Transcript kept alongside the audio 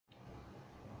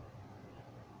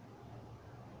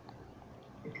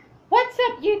What's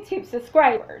up, YouTube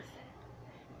subscribers?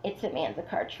 It's Amanda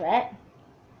Cartret.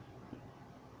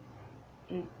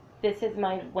 This is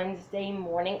my Wednesday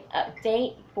morning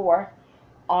update for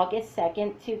August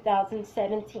 2nd,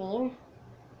 2017.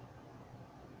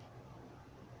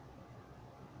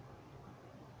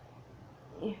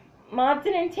 Mom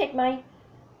didn't take my...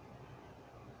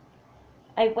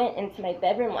 I went into my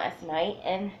bedroom last night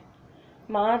and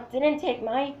Mom didn't take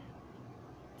my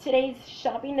today's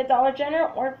shopping the Dollar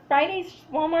General or Friday's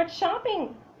Walmart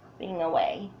shopping thing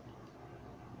away.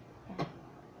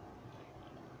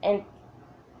 And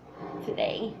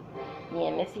today, me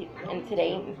and Missy, and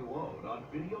today,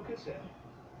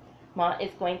 Ma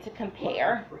is going to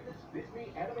compare,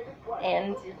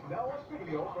 and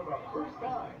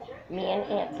me and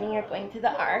Anthony are going to the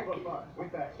Ark.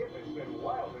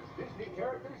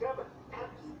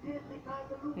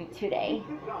 And today,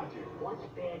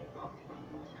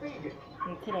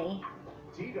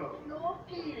 Ma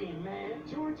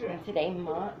and today me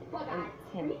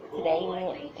and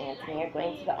Anthony are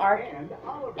going to the Ark,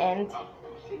 and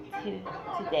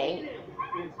today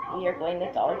we are going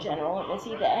to Dollar General and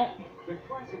Missy Vet. The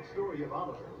classic story of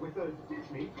Oliver with a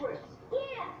Disney twist.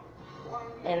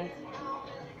 And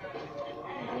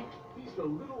he's the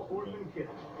little orphan kid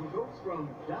who goes from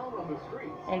down on the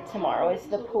streets. And tomorrow is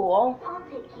the pool.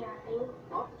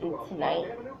 And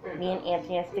tonight, me and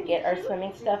Anthony has to get our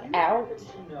swimming stuff out.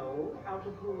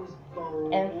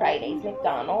 And Friday's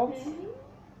McDonald's.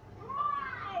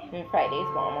 And Friday's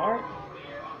Walmart.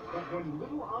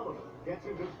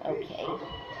 Okay.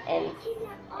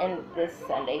 And this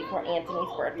Sunday for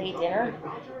Anthony's birthday dinner,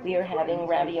 we are having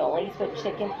raviolis with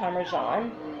chicken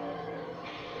parmesan.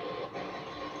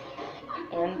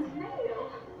 And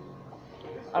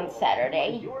on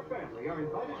Saturday,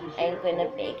 I'm going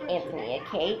to bake Anthony a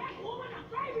cake.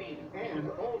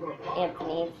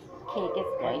 Anthony's cake is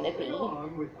going to be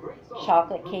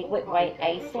chocolate cake with white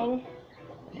icing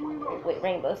with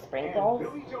rainbow sprinkles.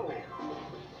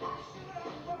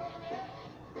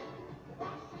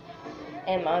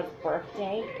 Emma's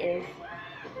birthday is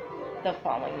the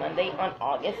following Monday on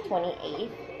August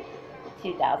 28th,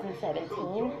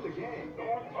 2017.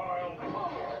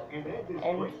 And today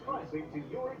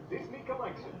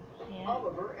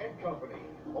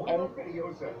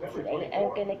I'm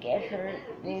going to get her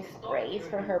new sprays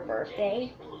for her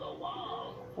birthday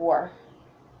for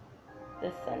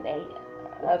the Sunday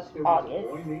of August,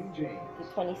 the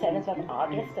 27th of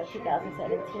August of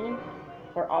 2017.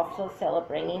 We're also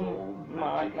celebrating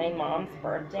my mom's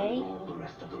birthday.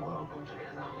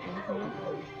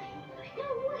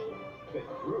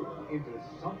 That grew into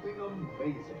something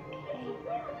amazing.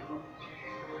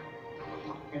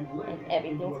 And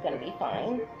everything's going to be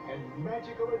fine. And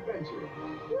magical adventure.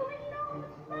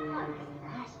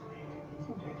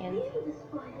 And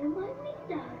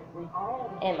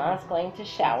Emma's going to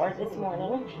shower this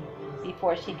morning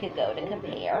before she could go to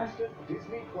compare.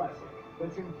 Disney classic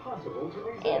that's impossible to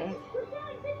resist. And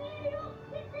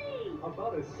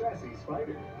about a sassy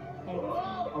spider.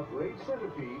 A brave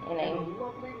centipede and a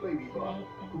lovely ladybug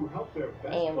who help their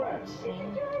best friends.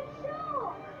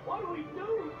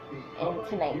 And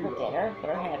tonight for dinner,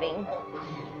 we're having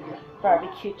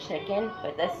barbecue chicken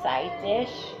with a side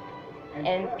dish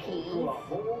and peas.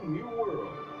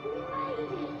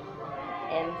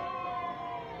 And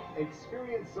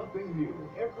experience something new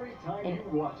every time you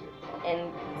watch it.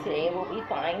 And today will be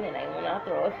fine, and I will not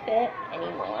throw a fit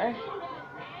anymore.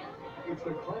 It's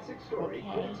the classic story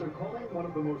critics are calling one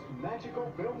of the most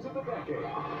magical films of the decade.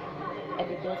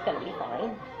 Everything's gonna be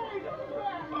fine.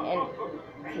 And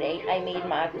today I made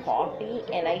my coffee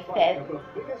and I fed the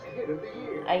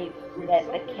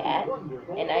cat,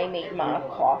 and I made my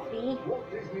coffee,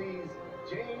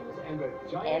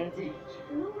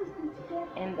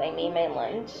 and I made my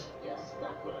lunch.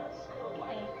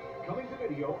 Coming to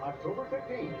video October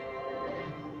 15th.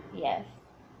 Yes.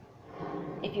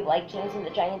 If you like James and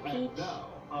the Giant Peach,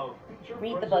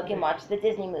 read the book and watch the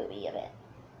Disney movie of it.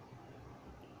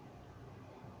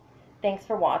 Thanks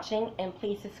for watching, and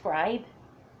please subscribe.